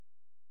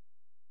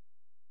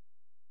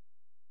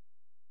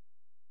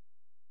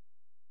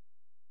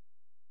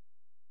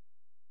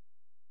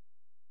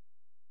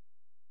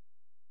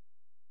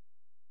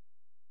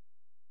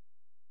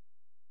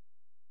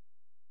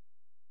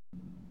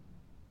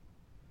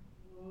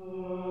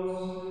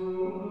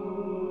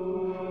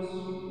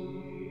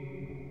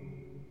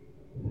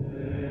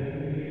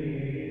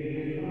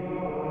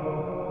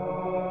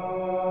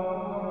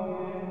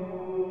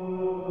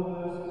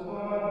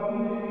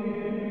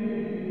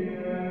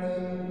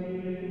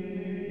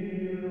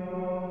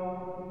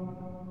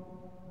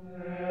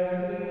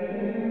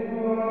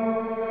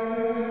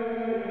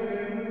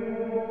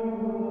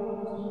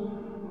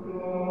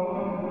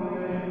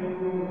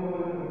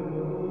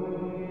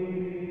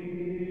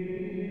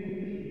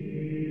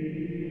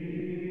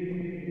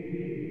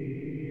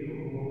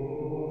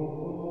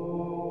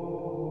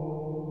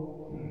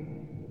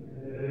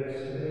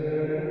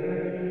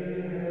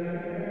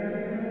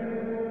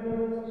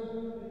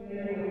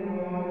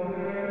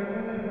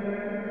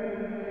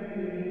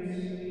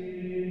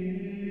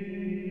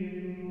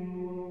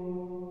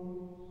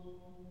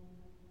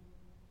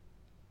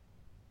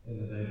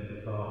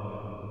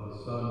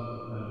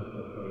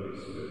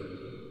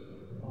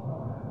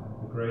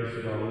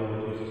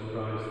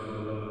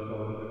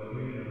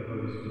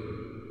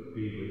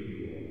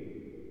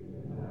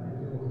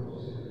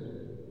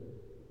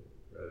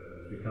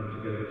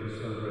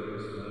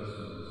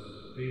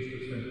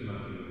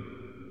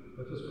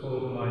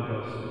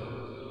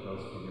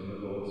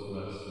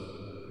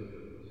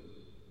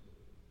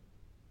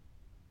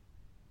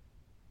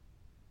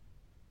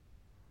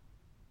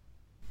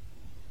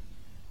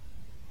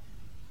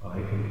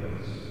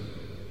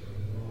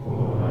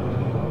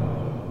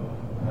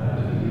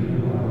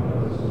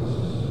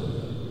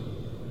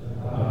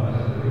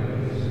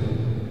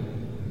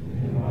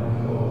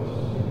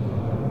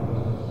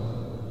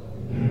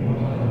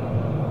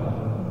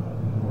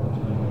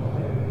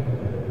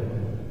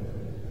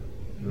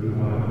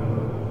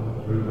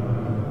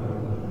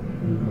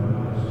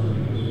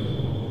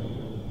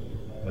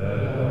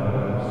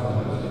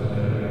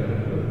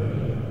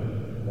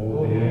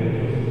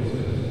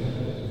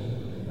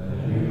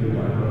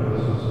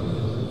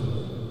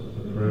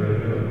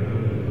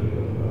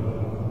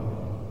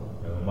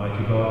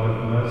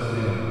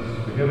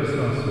forgive us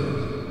our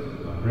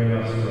sins, and bring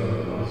us to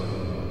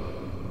everlasting life.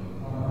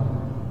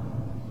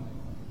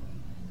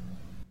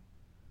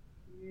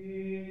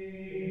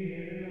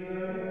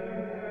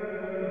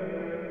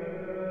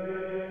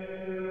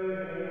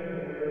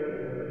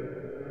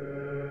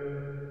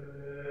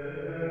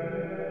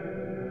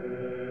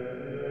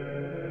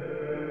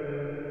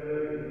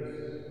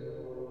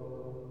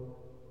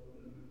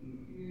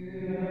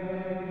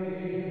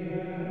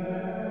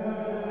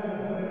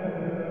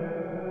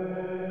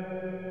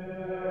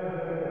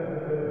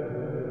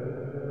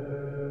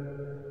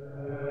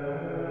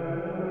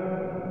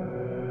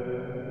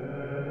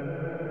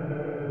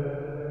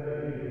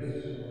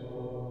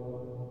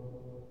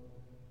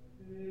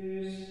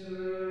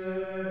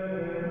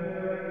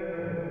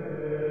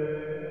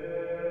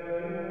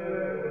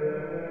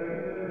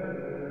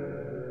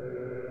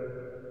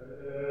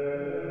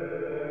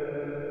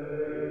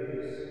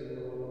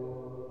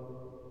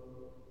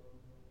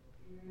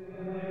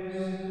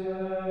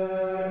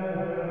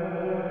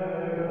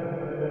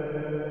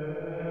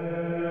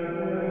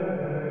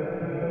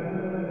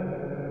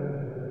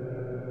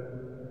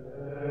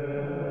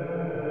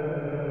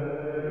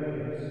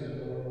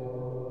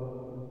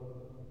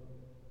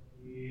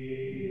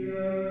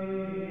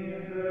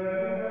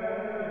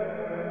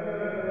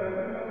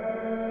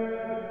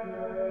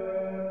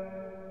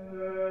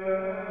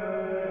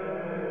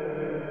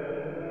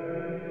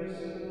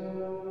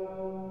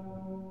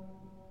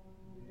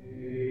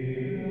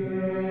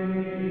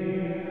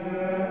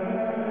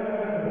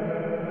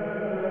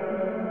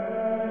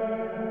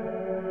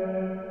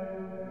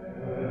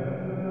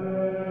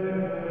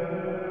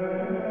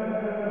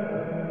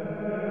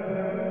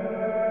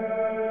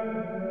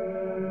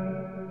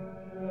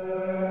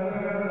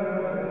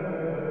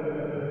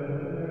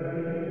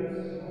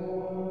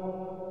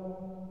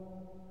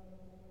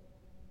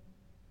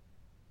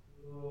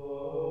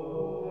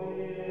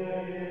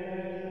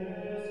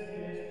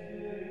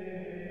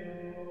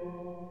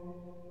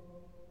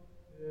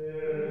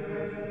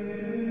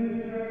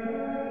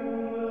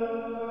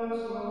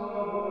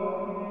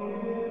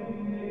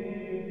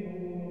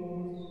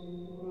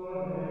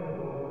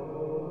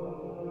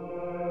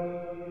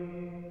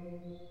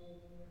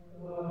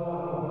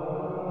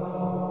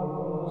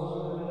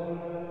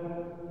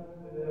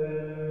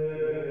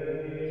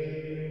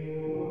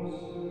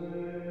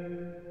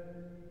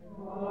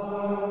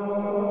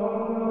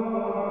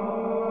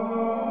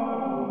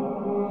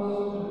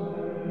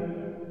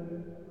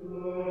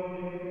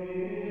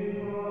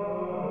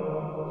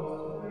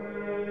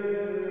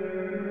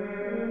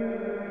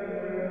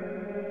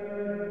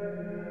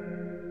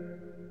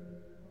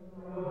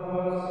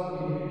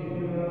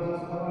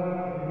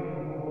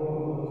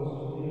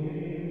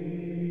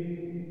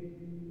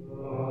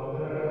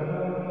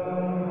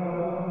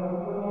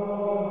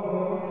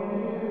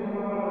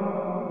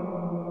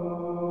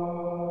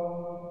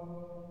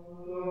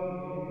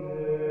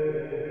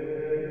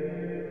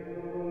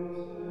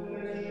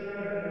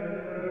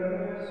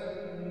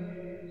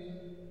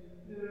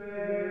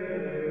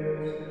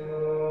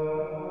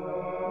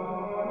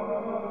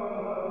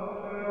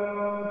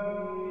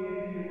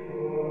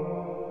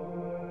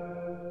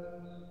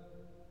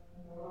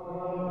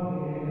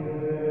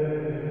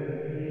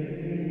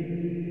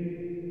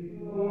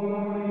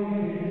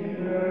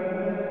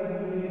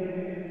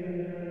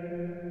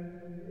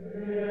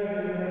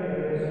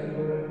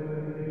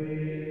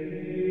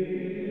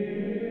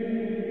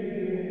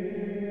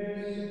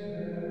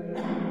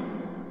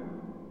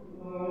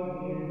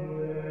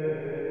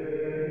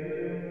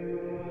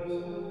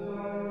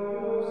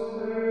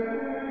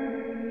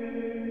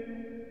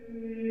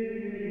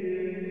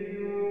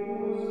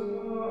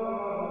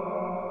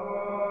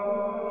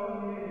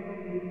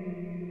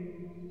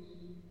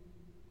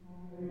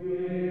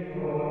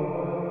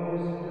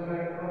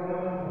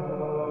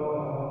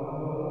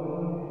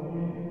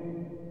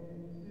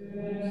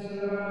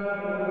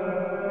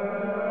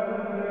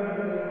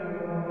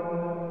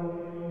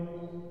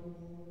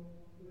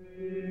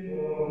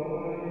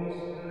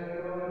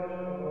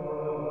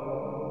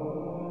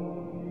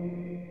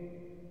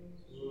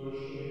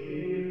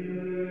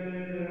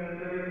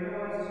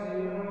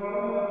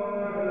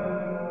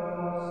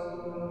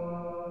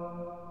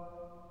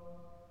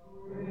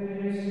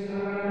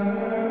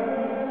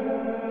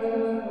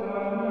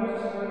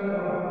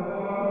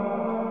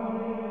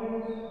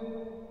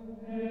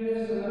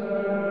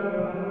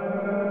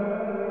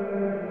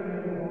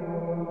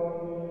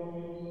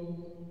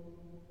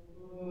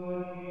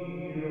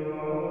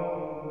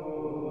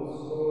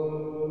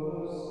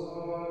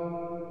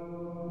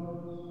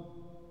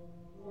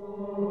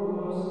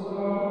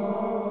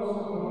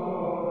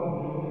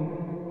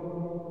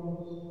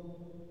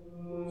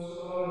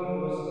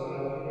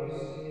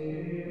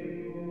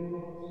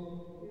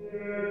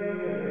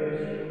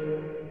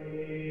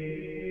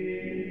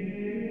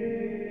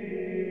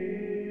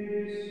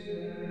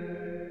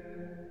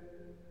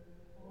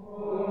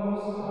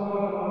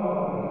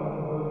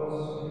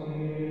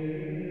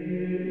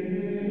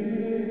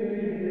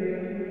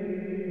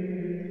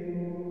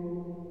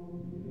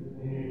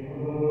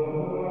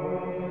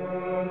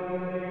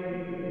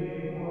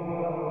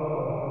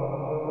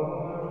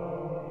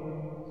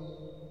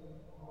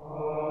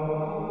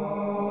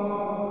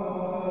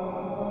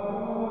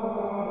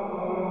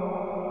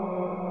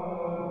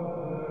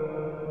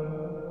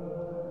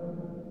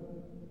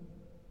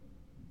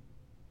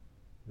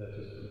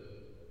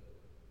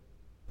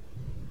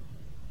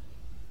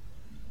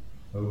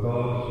 O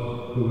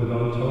God, who with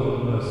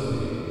untold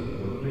mercy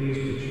were pleased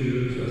to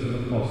choose as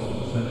an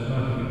apostle St.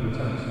 Matthew the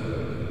tax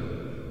collector,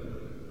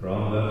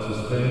 grant that,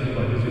 sustained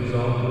by his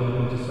example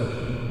and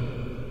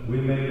intercession, we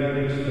may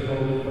merit to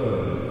hold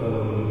firm in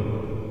following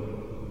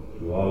you.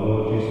 Through our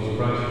Lord Jesus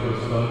Christ, your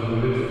Son, who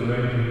lives and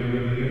reigns with you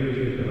in the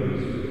unity of the Holy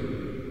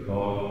Spirit,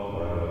 God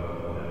forever.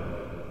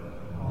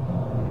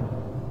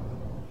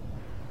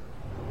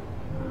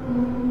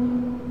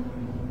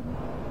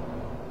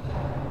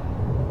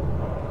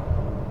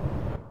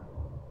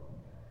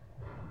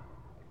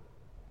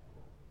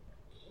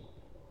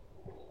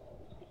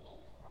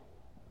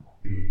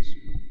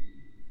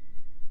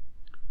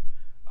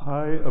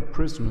 I, a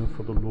prisoner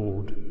for the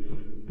Lord,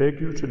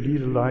 beg you to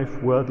lead a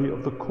life worthy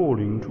of the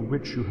calling to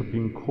which you have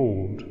been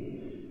called,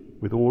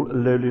 with all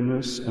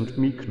lowliness and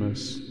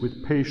meekness,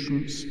 with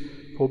patience,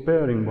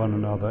 forbearing one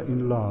another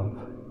in love,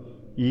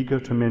 eager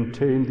to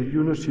maintain the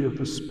unity of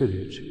the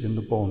Spirit in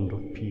the bond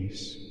of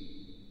peace.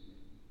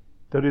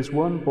 There is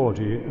one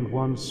body and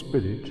one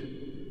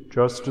Spirit,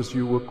 just as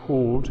you were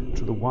called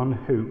to the one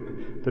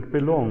hope that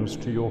belongs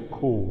to your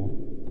call,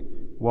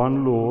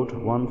 one Lord,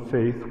 one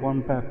faith,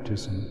 one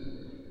baptism,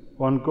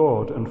 one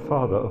God and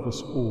Father of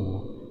us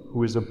all,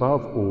 who is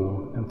above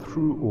all and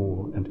through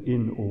all and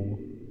in all.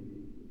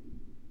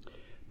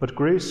 But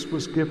grace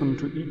was given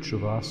to each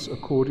of us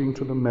according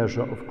to the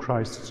measure of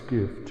Christ's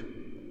gift.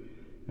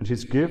 And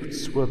his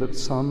gifts were that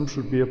some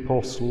should be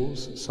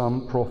apostles,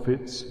 some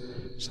prophets,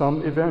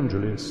 some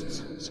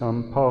evangelists,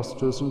 some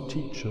pastors and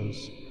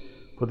teachers,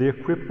 for the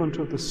equipment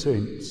of the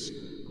saints,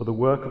 for the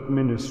work of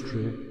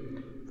ministry,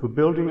 for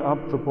building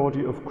up the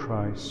body of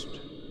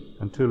Christ,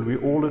 until we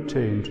all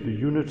attain to the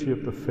unity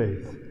of the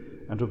faith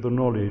and of the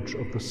knowledge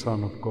of the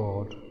Son of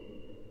God,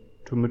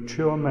 to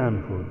mature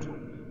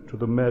manhood, to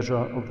the measure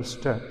of the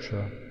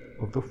stature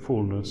of the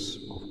fullness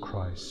of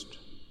Christ.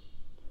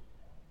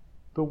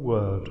 The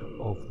word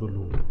of the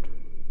Lord.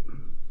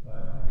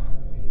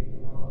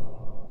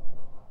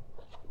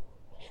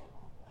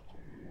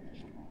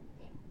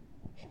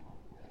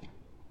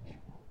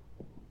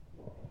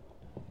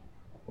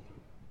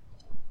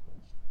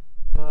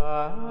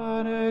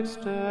 Sun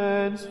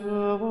extends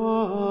through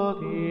all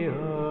the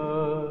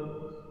earth.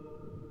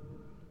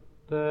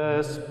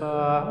 The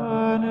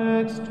span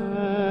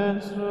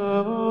extends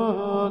through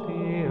all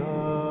the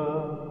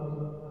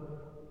earth.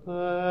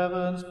 The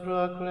heavens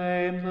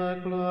proclaim the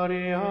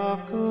glory of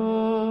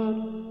God,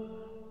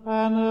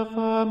 and the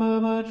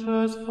firmament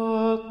shows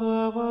forth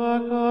the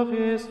work of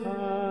his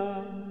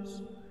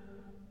hands.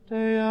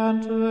 Day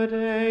unto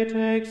day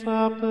takes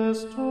up the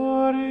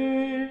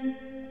story,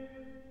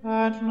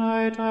 and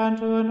night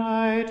unto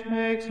night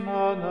makes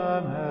known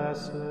the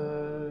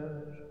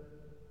message.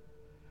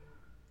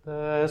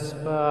 The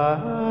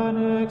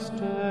span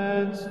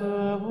extends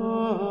through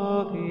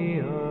all the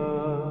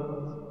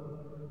earth.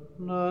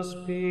 No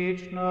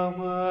speech, no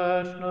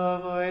word, no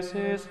voice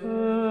is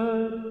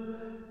heard,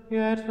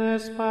 yet the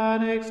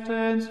span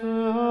extends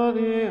through all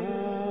the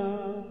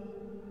earth.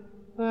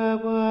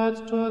 The words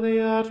to the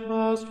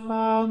utmost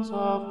bounds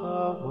of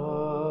the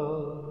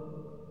world.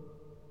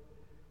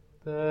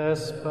 The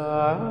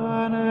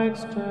span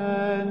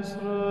extends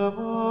through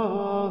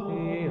all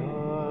the earth.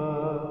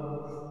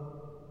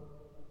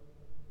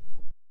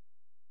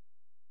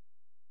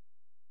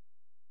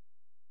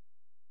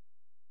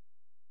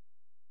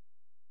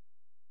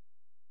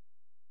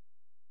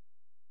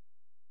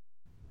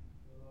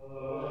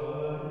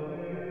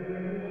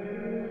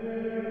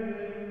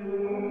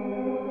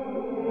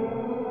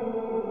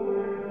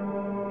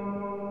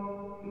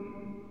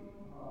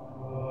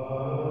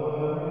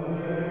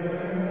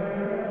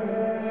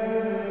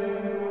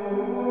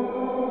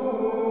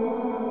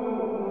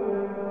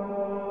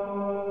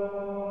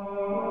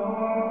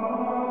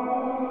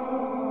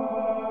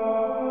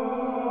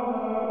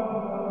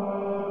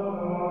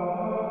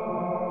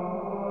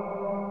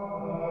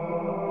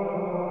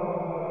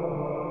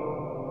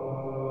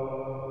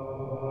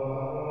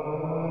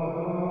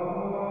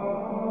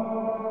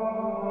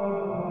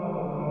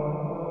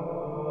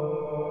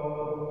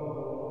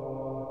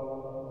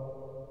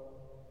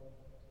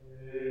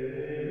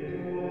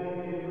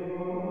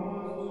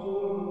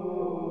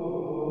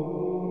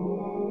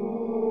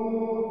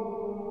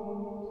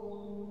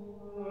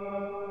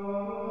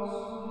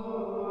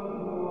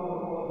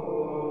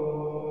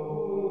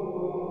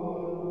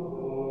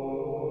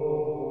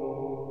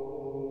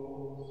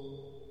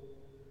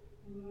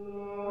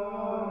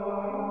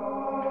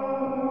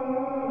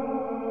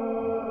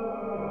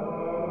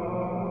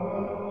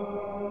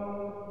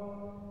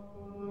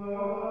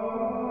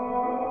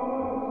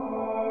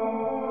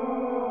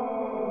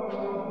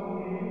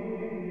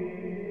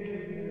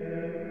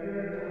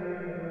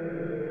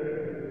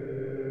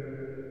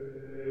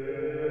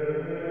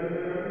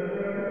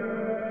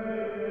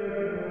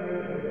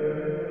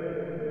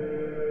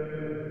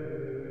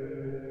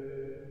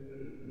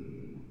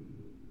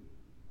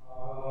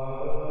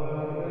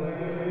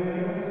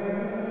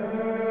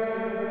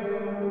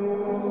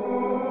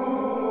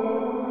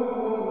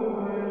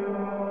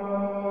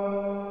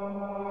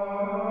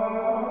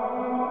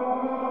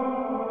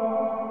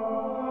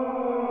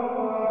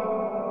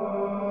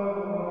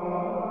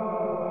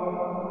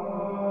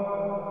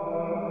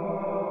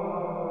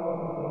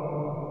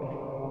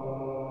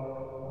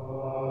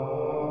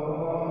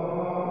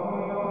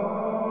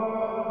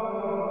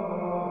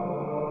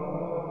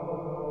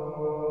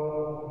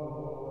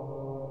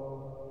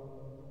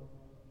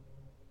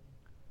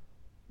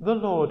 The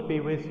Lord be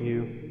with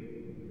you.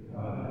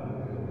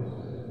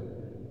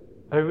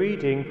 A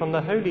reading from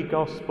the Holy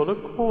Gospel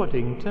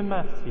according to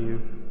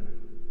Matthew.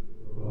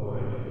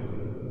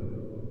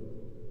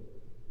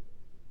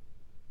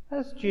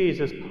 As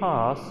Jesus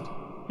passed,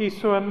 he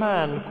saw a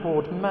man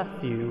called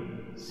Matthew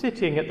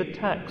sitting at the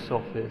tax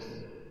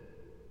office.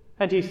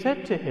 And he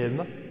said to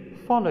him,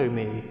 "Follow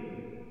me."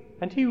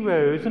 And he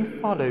rose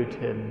and followed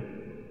him.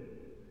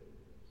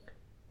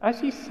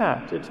 As he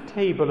sat at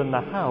table in the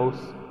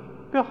house,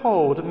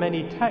 behold,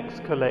 many tax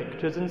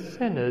collectors and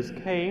sinners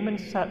came and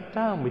sat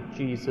down with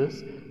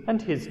Jesus and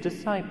his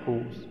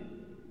disciples.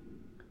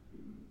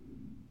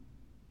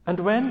 And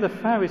when the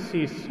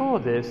Pharisees saw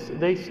this,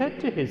 they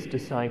said to his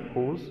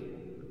disciples,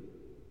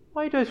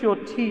 "Why does your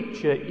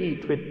teacher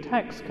eat with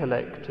tax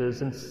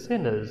collectors and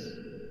sinners?"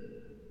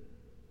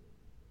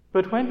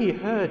 But when he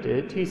heard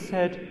it, he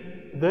said,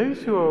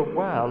 "Those who are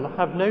well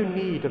have no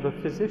need of a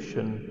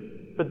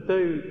physician, but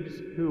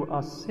those who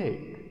are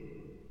sick.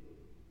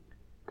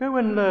 Go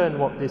and learn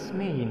what this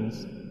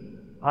means.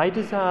 I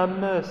desire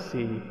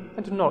mercy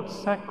and not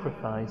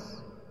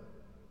sacrifice.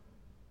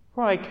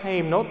 For I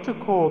came not to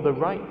call the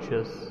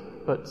righteous,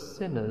 but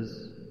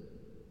sinners."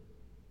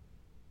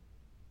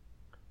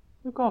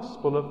 The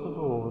Gospel of the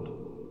Lord.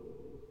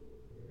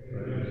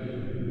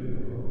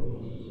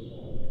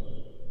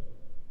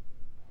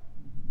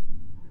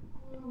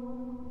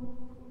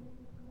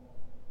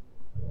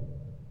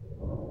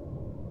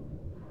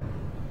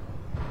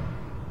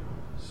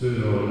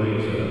 Sooner or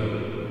later,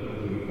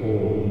 we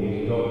all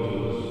need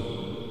doctors.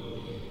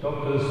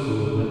 Doctors who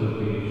will never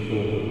be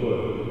short of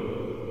work.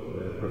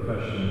 Their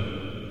profession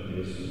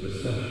is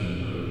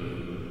recession-proof.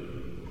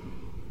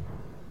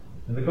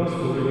 In the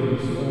Gospel reading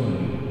this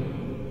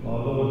morning,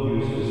 our Lord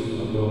uses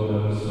a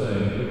well-known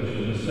saying which,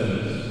 in a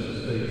sense,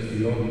 states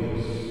the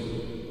obvious.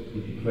 He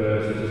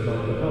declares it is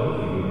not the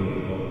healthy who need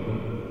a doctor,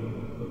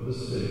 but the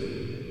sick.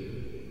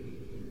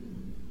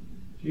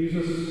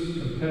 Jesus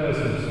compares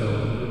himself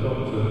to the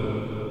doctor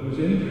whose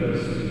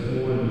interest is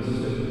more in the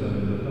sick than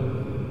in the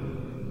healthy.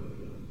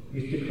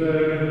 He's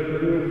declaring that the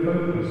real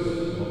focus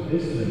of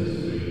his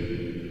ministry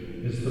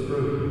is the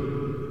broken,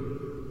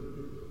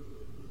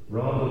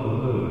 rather than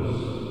those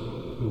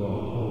who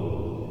are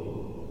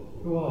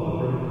whole. Who are the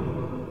broken?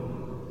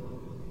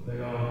 They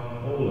are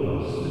all of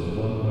us in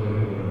one way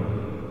or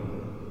another.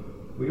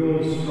 We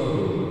all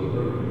struggle with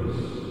brokenness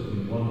in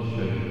one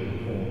shape or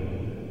form.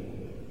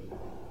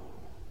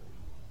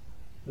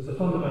 There's a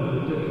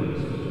fundamental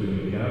difference between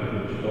the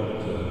average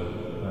doctor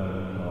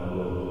and our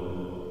Lord.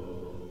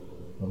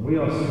 When we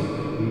are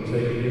sick, we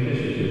take the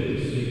initiative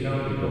to seek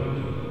out the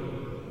doctor.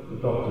 The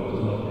doctor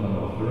does not come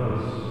after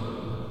us.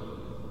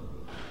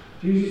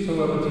 Jesus,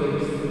 however,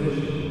 takes the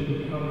initiative. He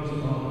comes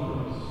after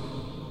us.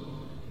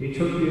 He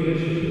took the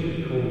initiative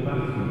to call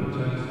Matthew, the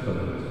tax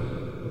collector,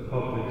 the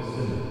public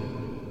sinner.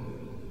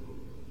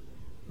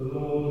 The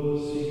Lord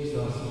seeks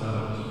us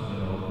out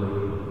in our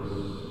brokenness.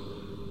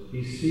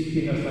 He's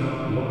seeking us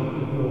out long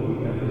before we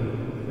ever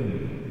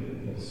think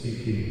of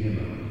seeking him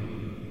out.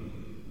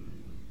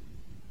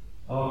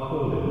 Our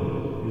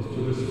calling is to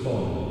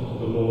respond to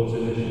the Lord's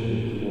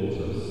initiative towards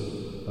us,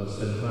 as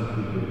St.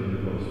 Matthew did in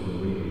the Gospel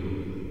reading.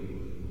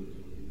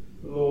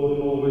 The Lord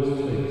always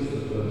takes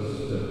the first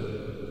step.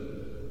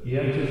 He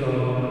enters our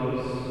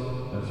lives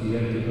as he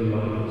entered the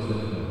life of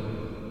St. Matthew.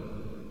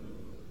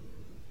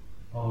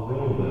 Our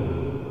role then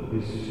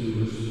is to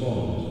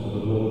respond to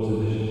the Lord's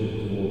initiative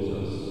towards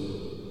us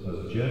as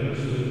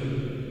generously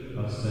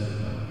as St.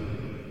 Matthew.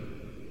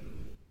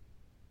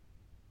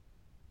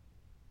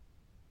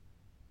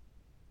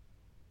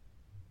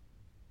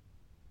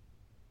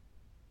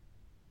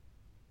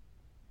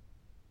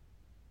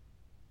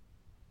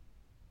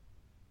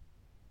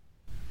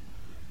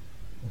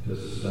 Let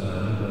us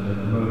stand and in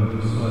a moment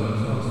of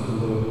silence ask the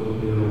Lord to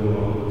hear all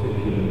our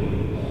particular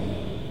needs.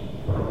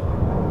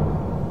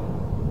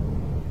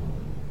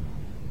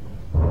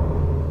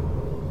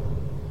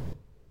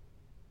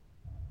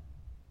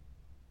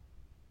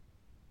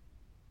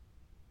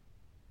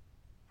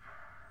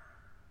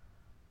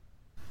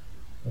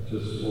 Let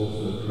us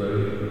also pray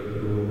for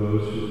all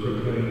those who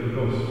proclaim the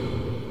gospel,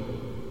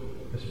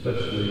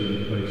 especially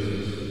in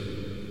places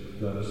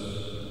that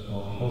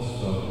are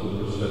hostile to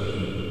the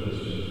reception of the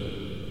Christian faith.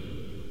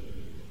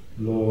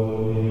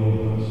 Lord, in your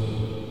mercy.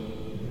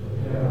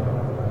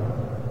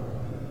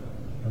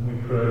 And we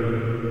pray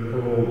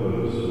for all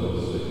those who are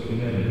sick in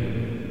any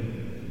way.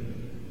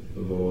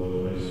 The Lord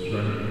may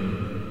strengthen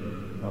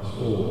us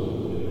all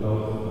in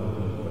health and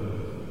in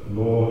faith.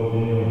 Lord,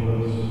 in your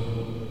mercy.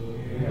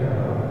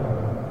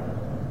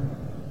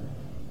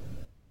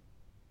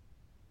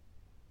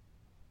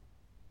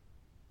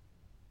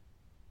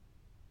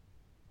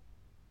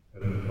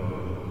 Heavenly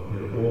Father,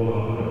 hear all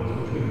our prayers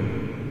which we make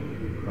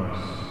through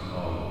Christ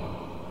our Lord.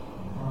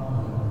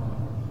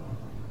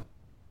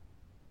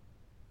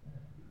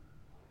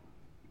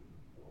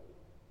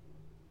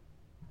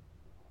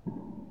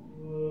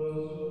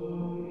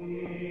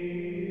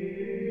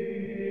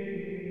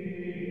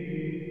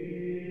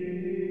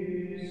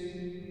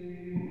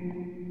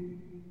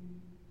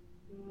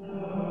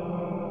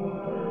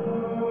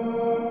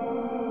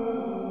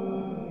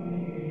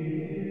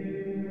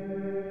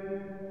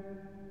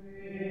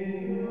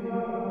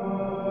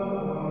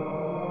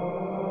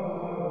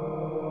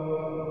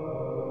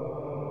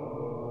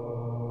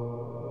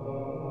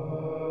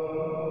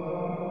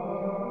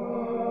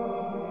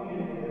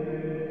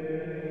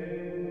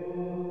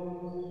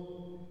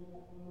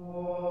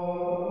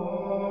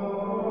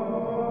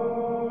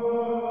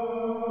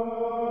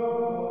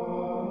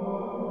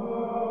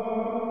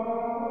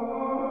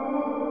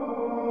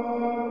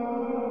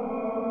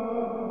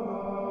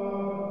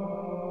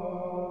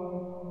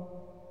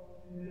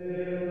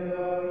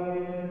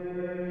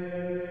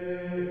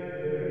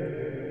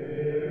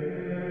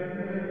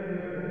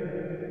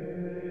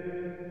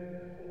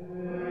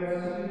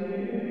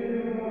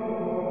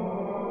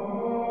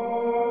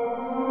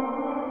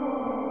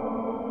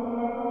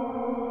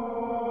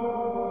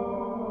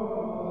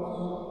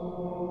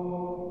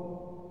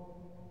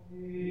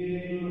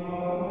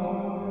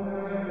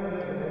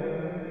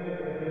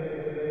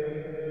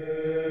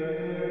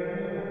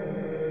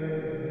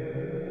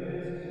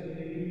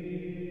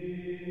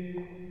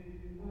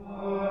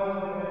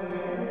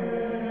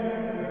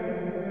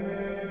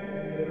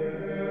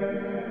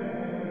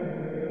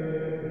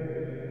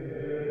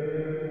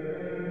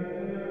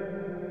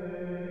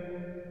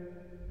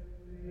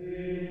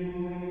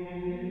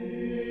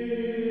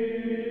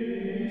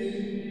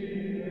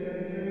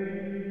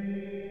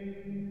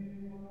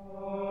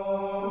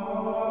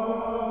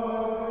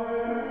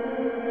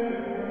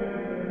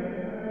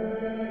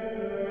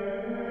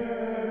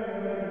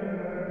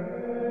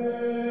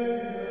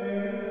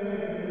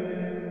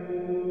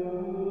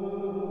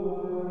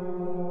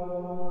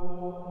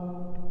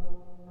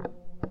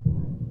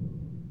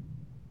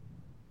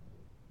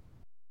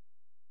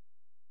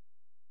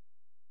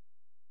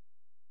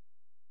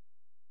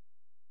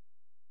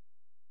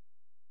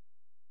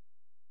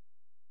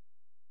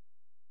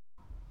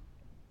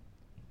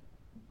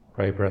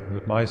 Pray, brethren,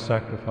 that my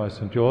sacrifice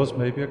and yours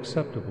may be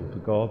acceptable to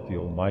God, the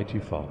Almighty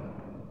Father.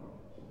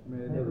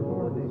 May the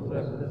Lord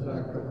accept the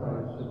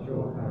sacrifice at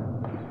your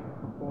hands,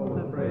 for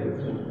the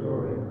praise and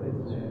glory of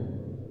his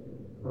name,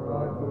 for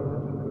our good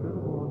and the good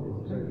of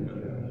all his holy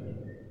church.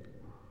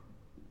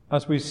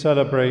 As we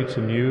celebrate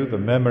anew the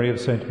memory of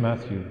St.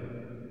 Matthew,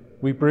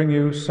 we bring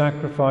you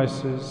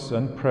sacrifices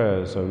and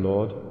prayers, O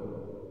Lord,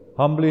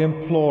 humbly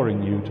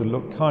imploring you to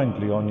look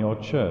kindly on your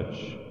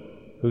church,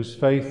 whose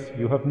faith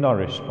you have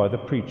nourished by the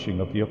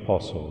preaching of the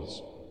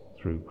apostles,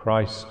 through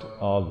Christ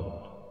our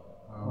Lord.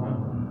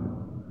 Amen.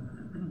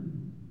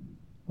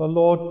 The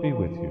Lord be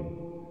with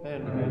you.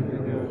 And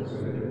with your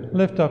spirit.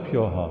 Lift up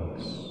your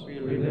hearts. We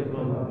lift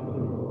them up to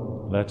the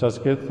Lord. Let us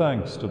give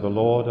thanks to the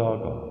Lord our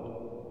God.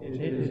 It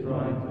is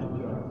right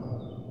and just.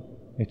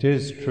 It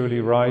is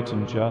truly right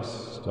and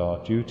just,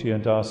 our duty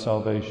and our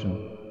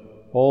salvation,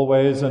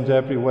 always and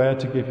everywhere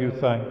to give you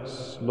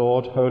thanks,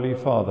 Lord, Holy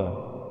Father,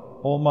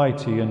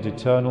 Almighty and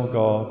eternal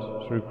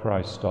God, through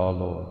Christ our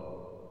Lord.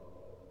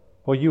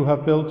 For you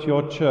have built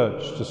your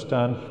church to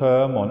stand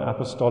firm on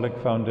apostolic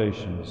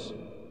foundations,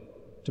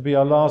 to be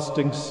a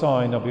lasting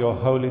sign of your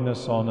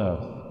holiness on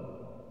earth,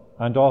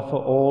 and offer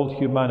all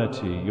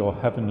humanity your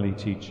heavenly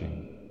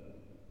teaching.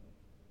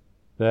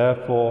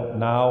 Therefore,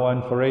 now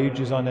and for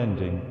ages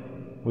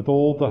unending, with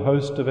all the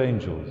host of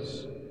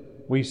angels,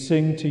 we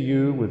sing to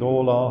you with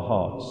all our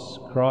hearts,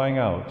 crying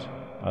out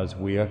as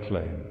we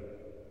acclaim.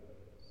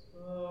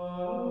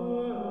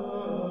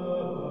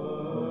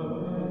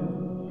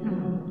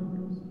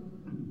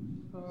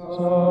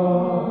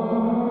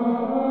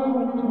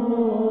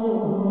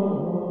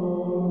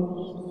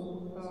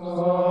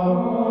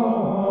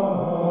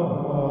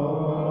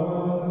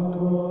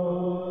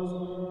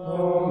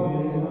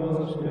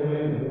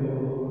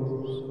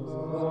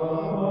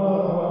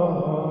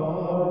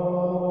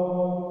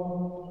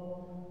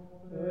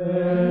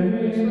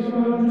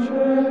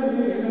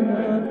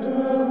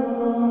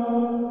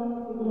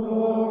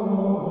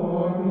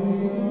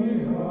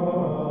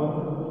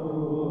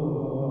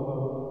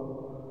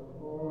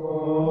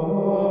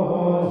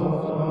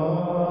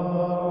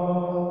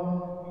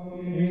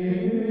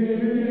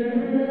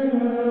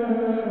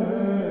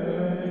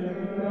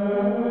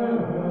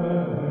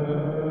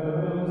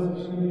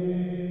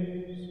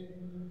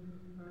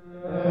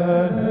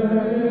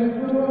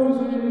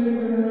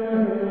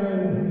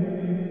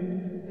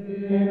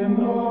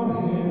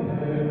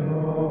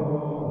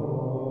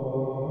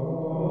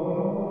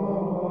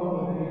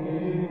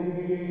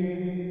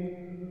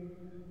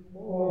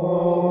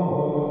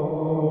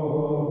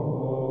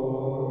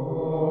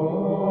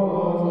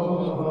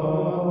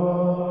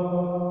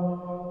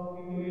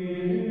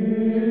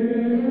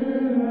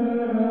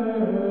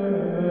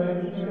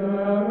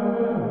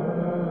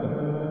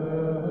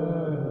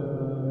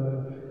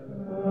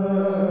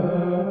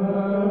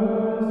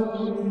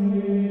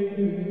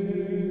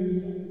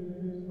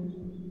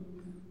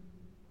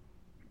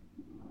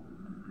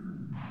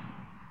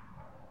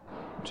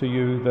 To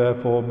you,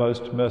 therefore,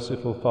 most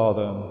merciful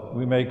Father,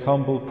 we make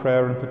humble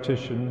prayer and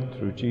petition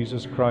through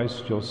Jesus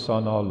Christ, your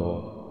Son, our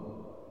Lord,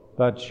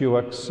 that you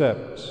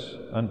accept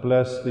and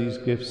bless these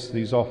gifts,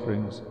 these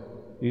offerings,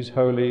 these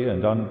holy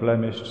and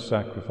unblemished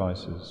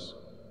sacrifices,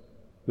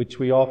 which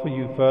we offer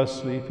you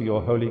firstly for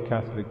your holy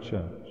Catholic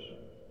Church.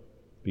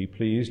 Be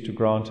pleased to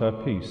grant her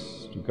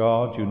peace, to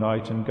guard,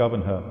 unite, and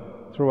govern her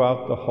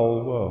throughout the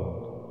whole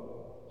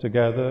world,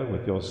 together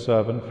with your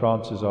servant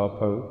Francis our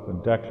Pope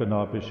and Declan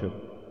our Bishop,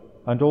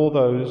 and all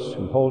those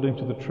who, holding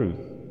to the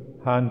truth,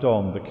 hand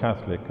on the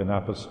Catholic and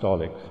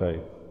Apostolic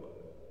faith.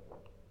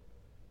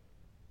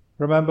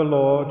 Remember,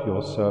 Lord,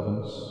 your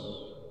servants,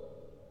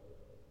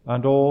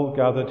 and all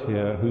gathered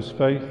here whose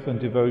faith and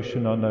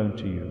devotion are known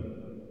to you.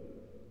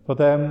 For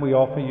them we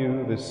offer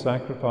you this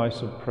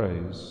sacrifice of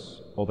praise,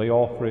 or they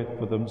offer it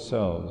for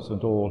themselves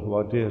and all who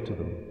are dear to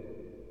them,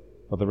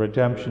 for the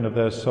redemption of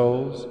their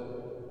souls,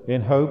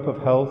 in hope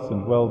of health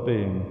and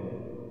well-being,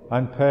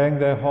 and paying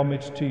their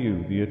homage to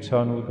you, the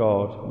eternal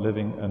God,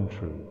 living and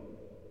true.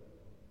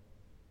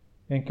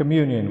 In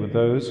communion with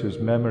those whose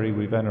memory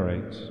we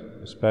venerate,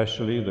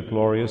 especially the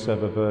glorious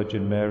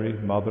ever-Virgin Mary,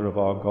 Mother of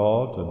our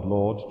God and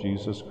Lord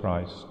Jesus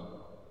Christ,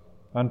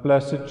 and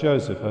blessed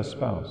Joseph, her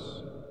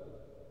spouse,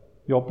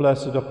 your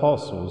blessed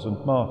apostles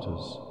and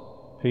martyrs,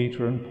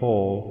 Peter and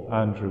Paul,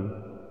 Andrew,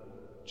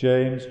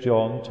 James,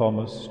 John,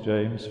 Thomas,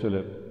 James,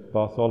 Philip,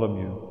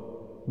 Bartholomew,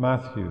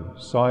 Matthew,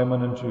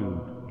 Simon and Jude,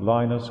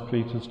 Linus,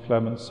 Cletus,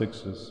 Clement,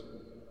 Sixtus,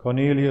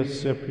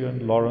 Cornelius,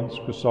 Cyprian, Lawrence,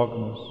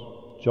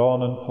 Chrysogonus,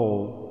 John and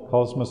Paul,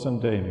 Cosmas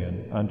and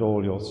Damian, and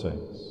all your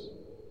saints.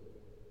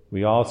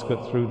 We ask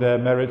that through their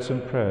merits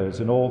and prayers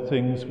in all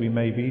things we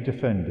may be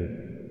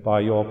defended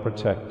by your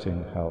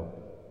protecting help.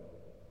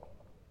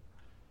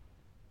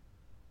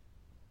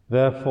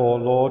 Therefore,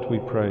 Lord, we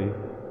pray,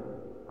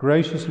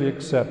 graciously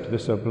accept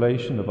this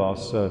oblation of our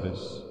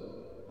service,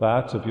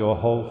 that of your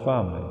whole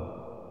family.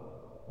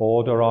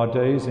 Order our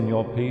days in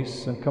your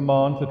peace, and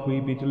command that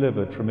we be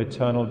delivered from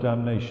eternal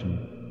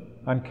damnation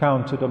and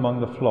counted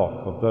among the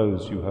flock of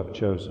those you have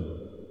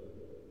chosen.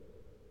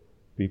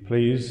 Be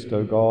pleased,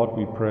 O God,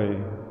 we pray,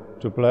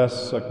 to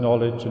bless,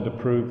 acknowledge, and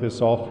approve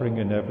this offering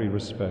in every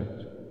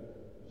respect.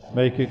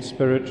 Make it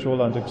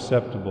spiritual and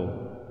acceptable,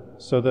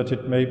 so that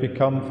it may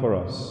become for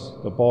us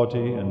the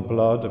body and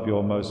blood of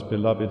your most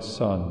beloved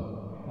Son,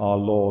 our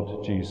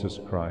Lord Jesus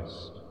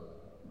Christ.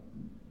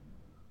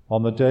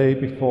 On the day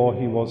before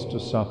he was to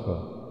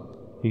suffer,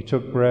 he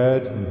took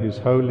bread in his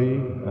holy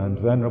and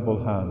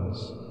venerable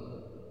hands,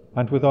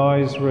 and with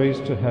eyes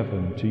raised to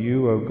heaven, to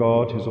you, O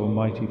God, his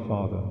almighty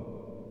Father,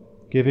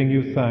 giving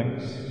you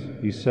thanks,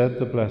 he said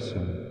the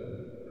blessing,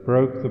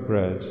 broke the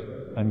bread,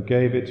 and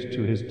gave it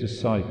to his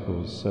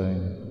disciples,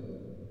 saying,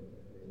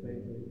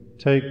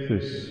 "Take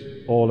this,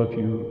 all of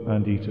you,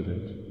 and eat of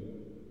it,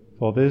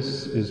 for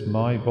this is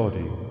my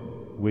body,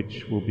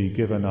 which will be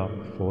given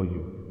up for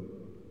you."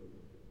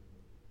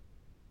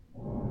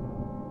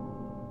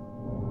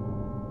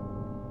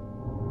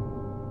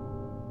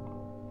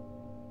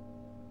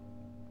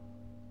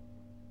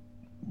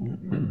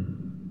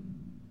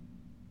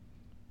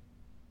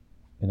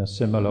 In a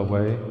similar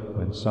way,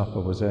 when supper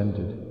was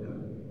ended,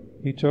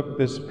 he took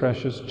this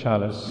precious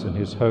chalice in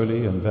his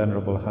holy and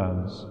venerable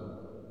hands,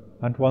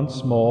 and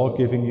once more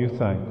giving you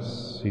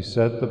thanks, he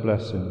said the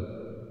blessing,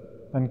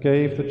 and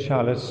gave the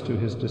chalice to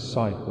his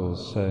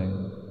disciples,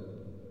 saying,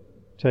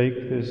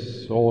 "Take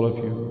this, all of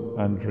you,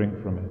 and drink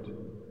from it,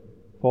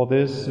 for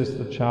this is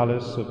the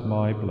chalice of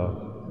my blood,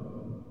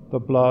 the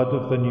blood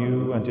of the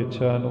new and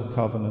eternal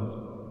covenant,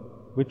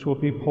 which will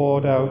be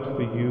poured out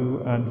for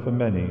you and for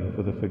many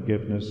for the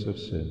forgiveness of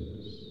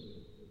sins.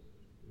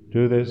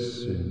 Do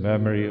this in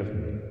memory of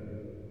me."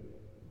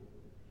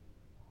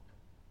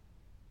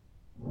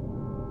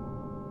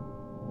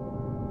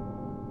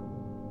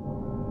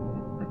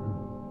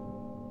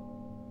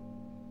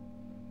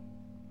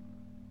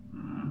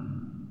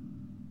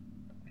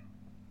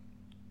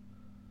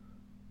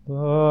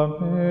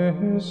 The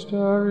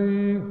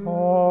mystery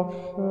of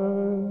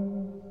faith.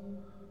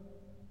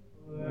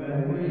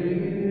 When we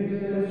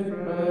eat this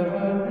bread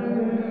and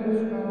drink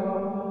this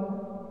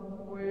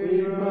cup,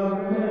 we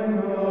proclaim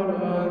your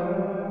death,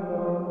 O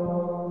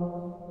Lord,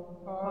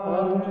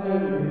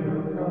 until you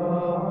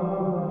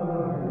come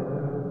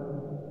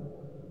again.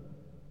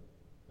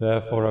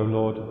 Therefore, O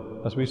Lord,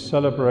 as we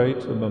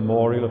celebrate the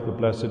memorial of the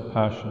Blessed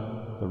Passion,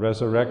 the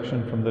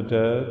resurrection from the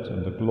dead,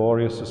 and the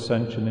glorious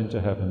ascension into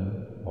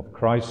heaven of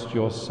Christ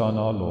your Son,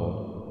 our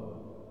Lord,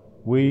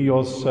 we,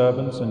 your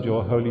servants and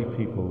your holy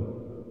people,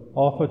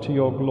 offer to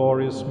your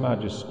glorious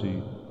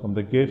majesty from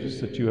the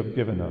gifts that you have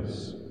given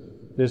us,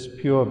 this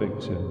pure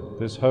victim,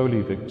 this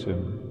holy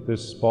victim,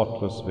 this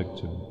spotless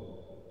victim,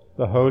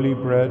 the holy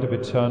bread of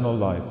eternal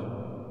life,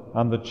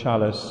 and the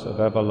chalice of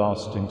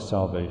everlasting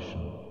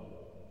salvation.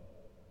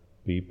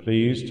 Be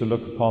pleased to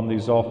look upon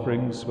these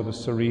offerings with a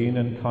serene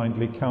and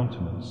kindly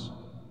countenance,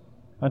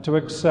 and to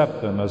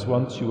accept them as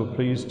once you were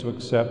pleased to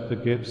accept the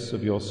gifts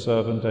of your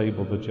servant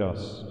Abel the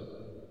just,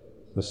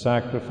 the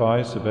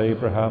sacrifice of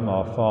Abraham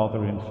our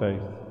father in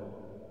faith,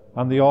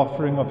 and the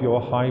offering of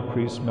your high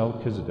priest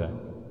Melchizedek,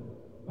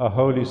 a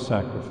holy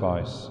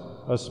sacrifice,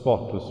 a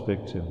spotless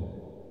victim.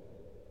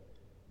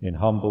 In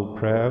humble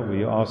prayer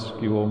we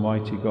ask you,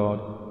 Almighty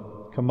God,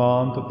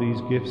 command that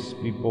these gifts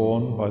be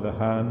borne by the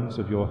hands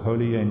of your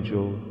holy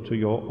angel to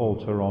your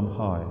altar on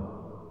high,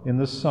 in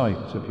the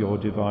sight of your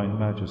divine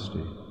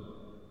majesty,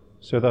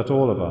 so that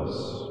all of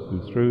us,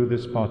 who through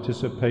this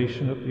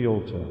participation at the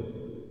altar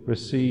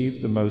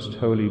receive the most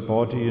holy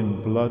body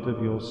and blood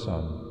of your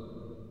Son,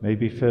 may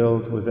be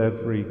filled with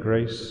every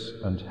grace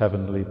and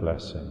heavenly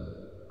blessing.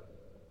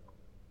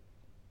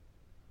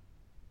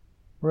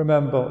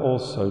 Remember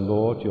also,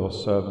 Lord, your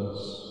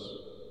servants,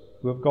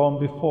 who have gone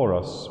before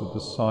us with the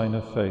sign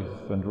of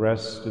faith and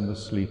rest in the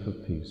sleep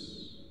of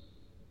peace.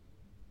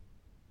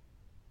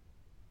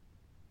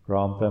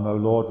 Grant them, O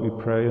Lord, we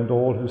pray, and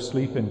all who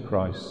sleep in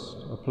Christ,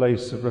 a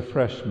place of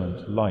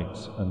refreshment,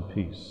 light, and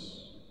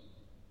peace.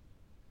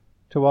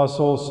 To us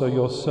also,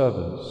 your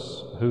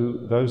servants,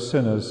 who, though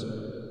sinners,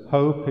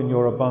 hope in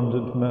your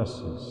abundant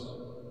mercies,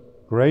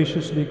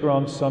 graciously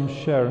grant some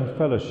share and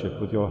fellowship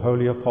with your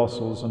holy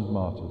apostles and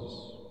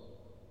martyrs,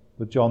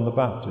 with John the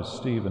Baptist,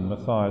 Stephen,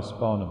 Matthias,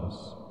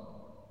 Barnabas,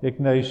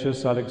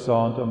 Ignatius,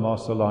 Alexander,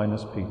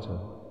 Marcellinus, Peter,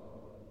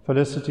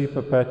 Felicity,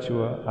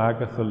 Perpetua,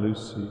 Agatha,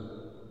 Lucy,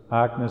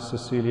 Agnes,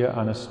 Cecilia,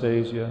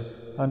 Anastasia,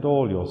 and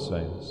all your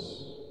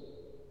saints.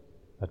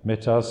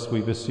 Admit us,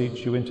 we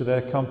beseech you, into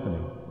their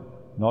company,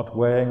 not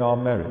weighing our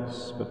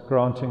merits, but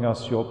granting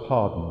us your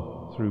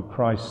pardon through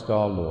Christ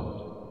our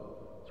Lord,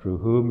 through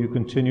whom you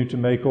continue to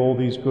make all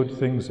these good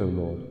things, O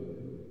Lord.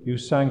 You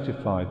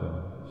sanctify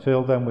them,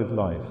 fill them with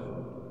life,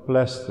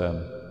 bless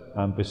them,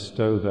 and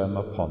bestow them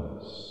upon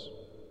us.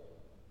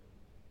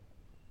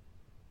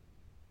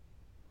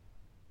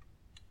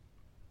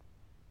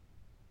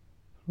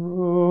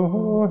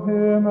 Through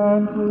him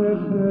and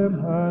with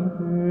him and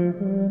in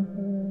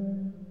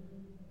him,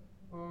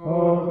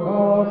 O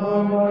God,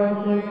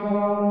 Almighty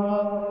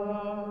God,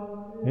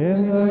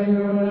 in the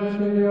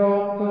unity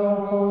of the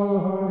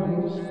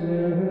Holy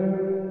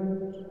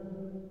Spirit,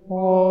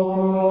 all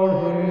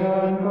glory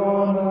and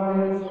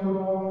honor is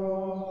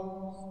yours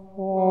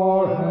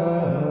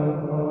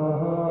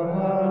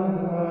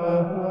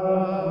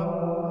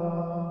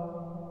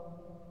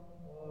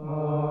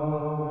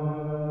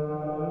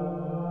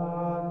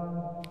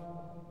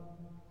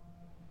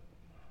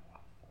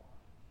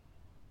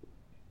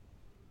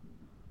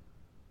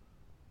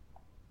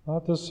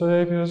At the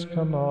Saviour's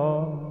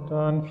command,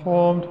 and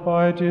formed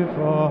by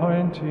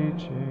divine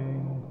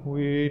teaching,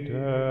 we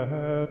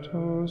dare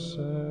to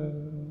say,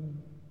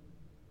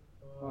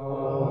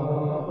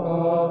 Our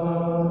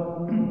Father,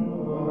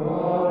 who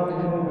art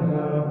in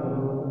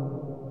heaven,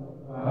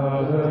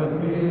 hallowed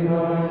be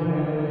thy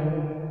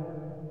name.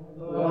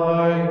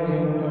 Thy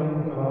kingdom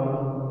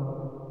come,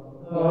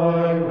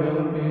 thy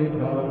will be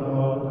done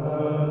on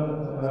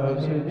earth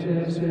as it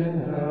is in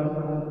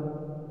heaven.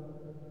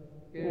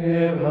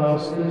 Give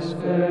us this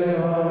day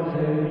our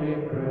daily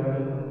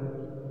bread,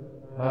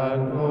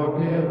 and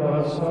forgive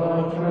us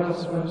our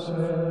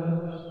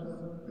trespasses,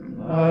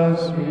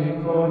 as we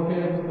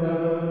forgive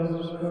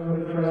those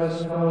who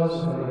trespass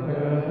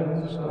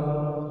against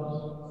us.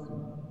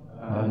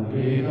 And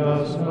lead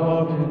us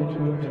not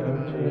into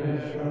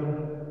temptation,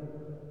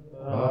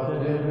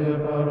 but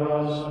deliver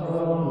us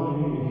from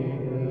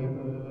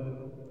evil.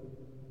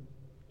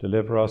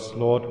 Deliver us,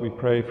 Lord, we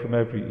pray, from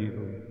every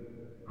evil.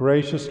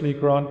 Graciously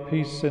grant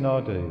peace in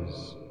our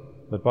days,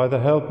 that by the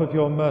help of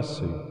your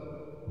mercy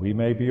we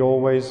may be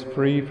always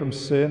free from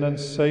sin and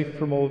safe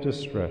from all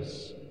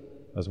distress,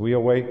 as we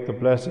await the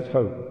blessed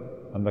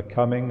hope and the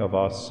coming of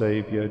our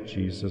Saviour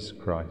Jesus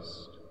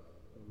Christ.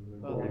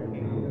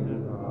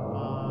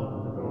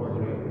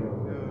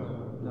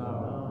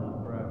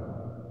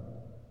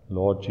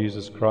 Lord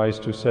Jesus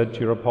Christ, who said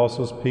to your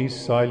apostles,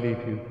 Peace I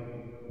leave you,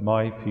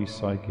 my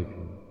peace I give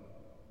you.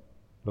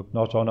 Look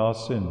not on our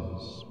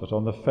sins, but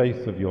on the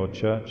faith of your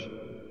Church,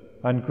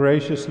 and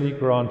graciously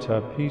grant her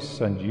peace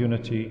and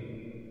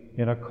unity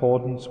in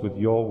accordance with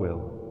your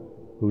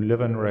will, who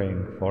live and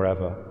reign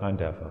forever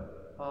and ever.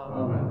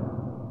 Amen.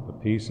 The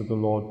peace of the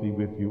Lord be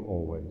with you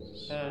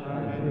always.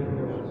 And with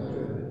your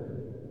spirit.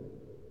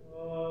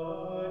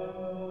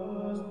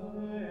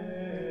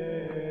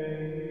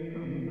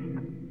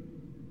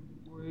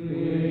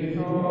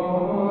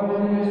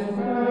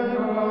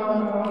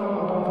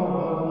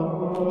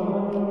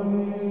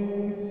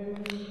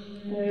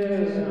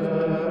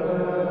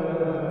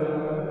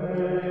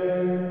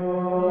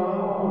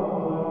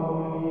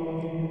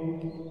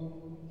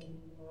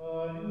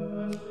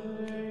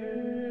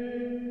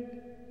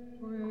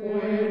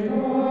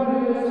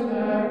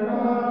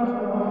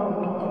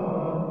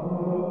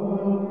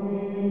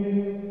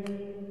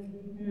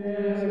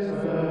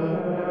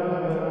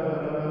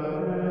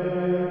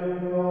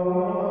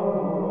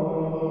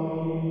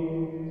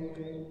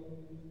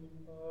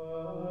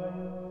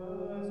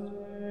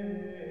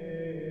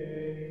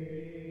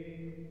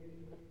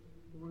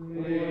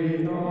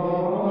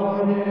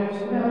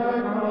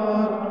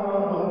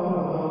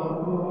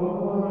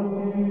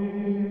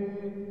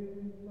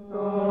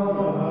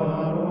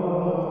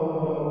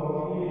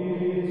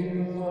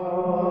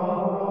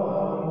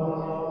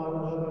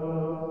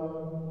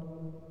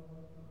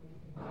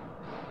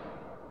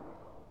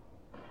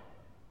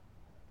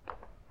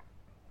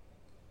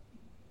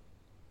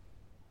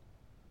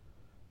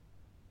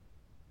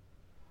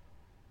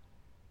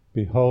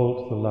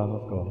 Behold the Lamb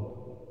of God.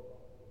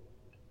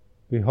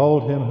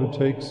 Behold him who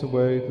takes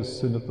away the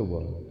sin of the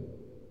world.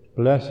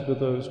 Blessed are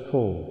those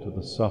called to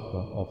the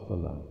supper of the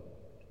Lamb.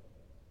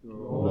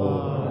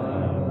 Lord,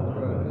 I am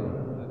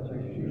worthy that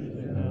you should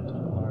enter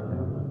my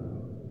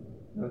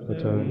room,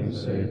 but only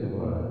say the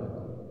word,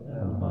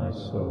 and my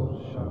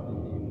soul shall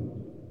be healed.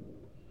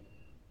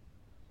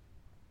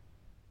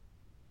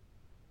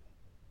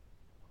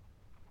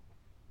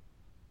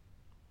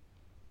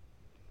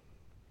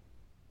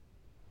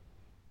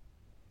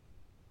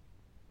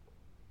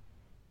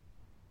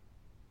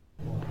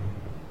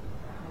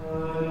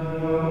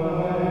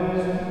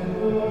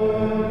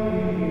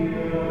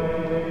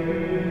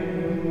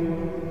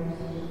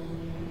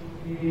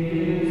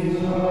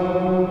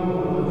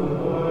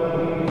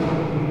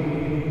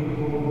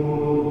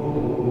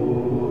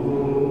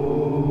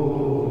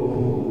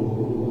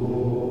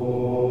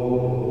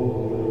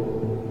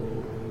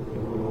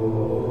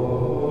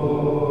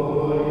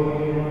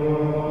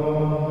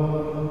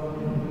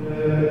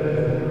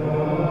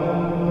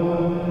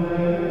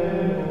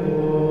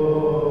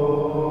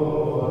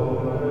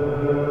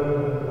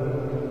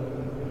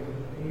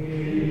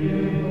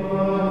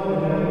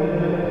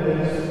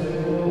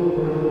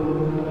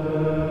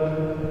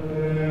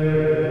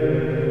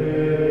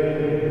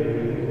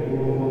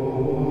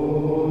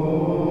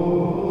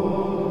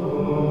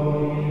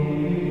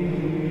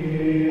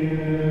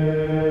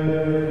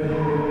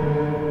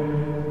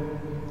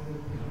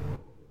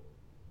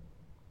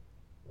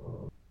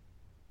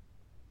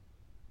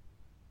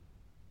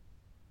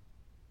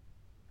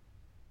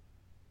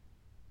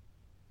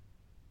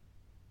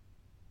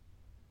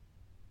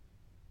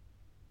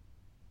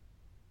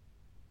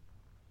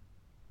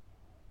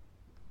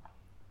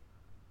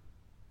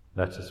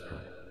 Let us pray.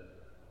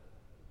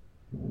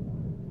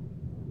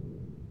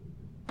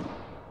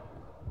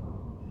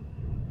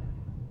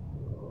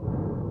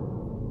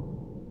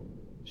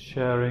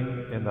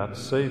 Sharing in that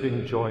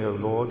saving joy, O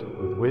Lord,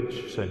 with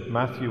which St.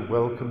 Matthew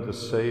welcomed the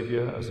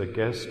Saviour as a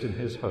guest in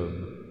his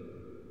home,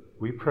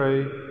 we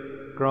pray,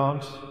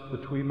 grant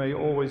that we may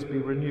always be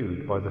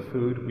renewed by the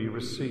food we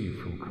receive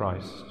from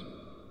Christ,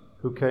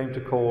 who came to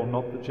call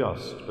not the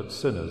just but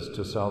sinners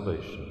to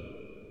salvation,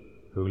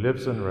 who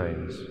lives and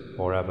reigns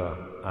forever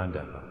and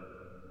ever.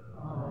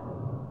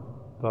 Amen.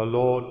 The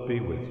Lord be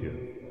with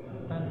you.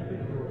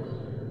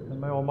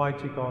 And may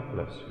Almighty God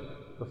bless you,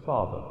 the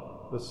Father,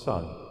 the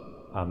Son,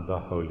 and the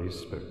Holy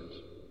Spirit.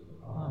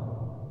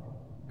 Amen.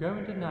 Go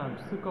and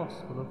announce the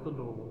gospel of the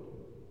Lord.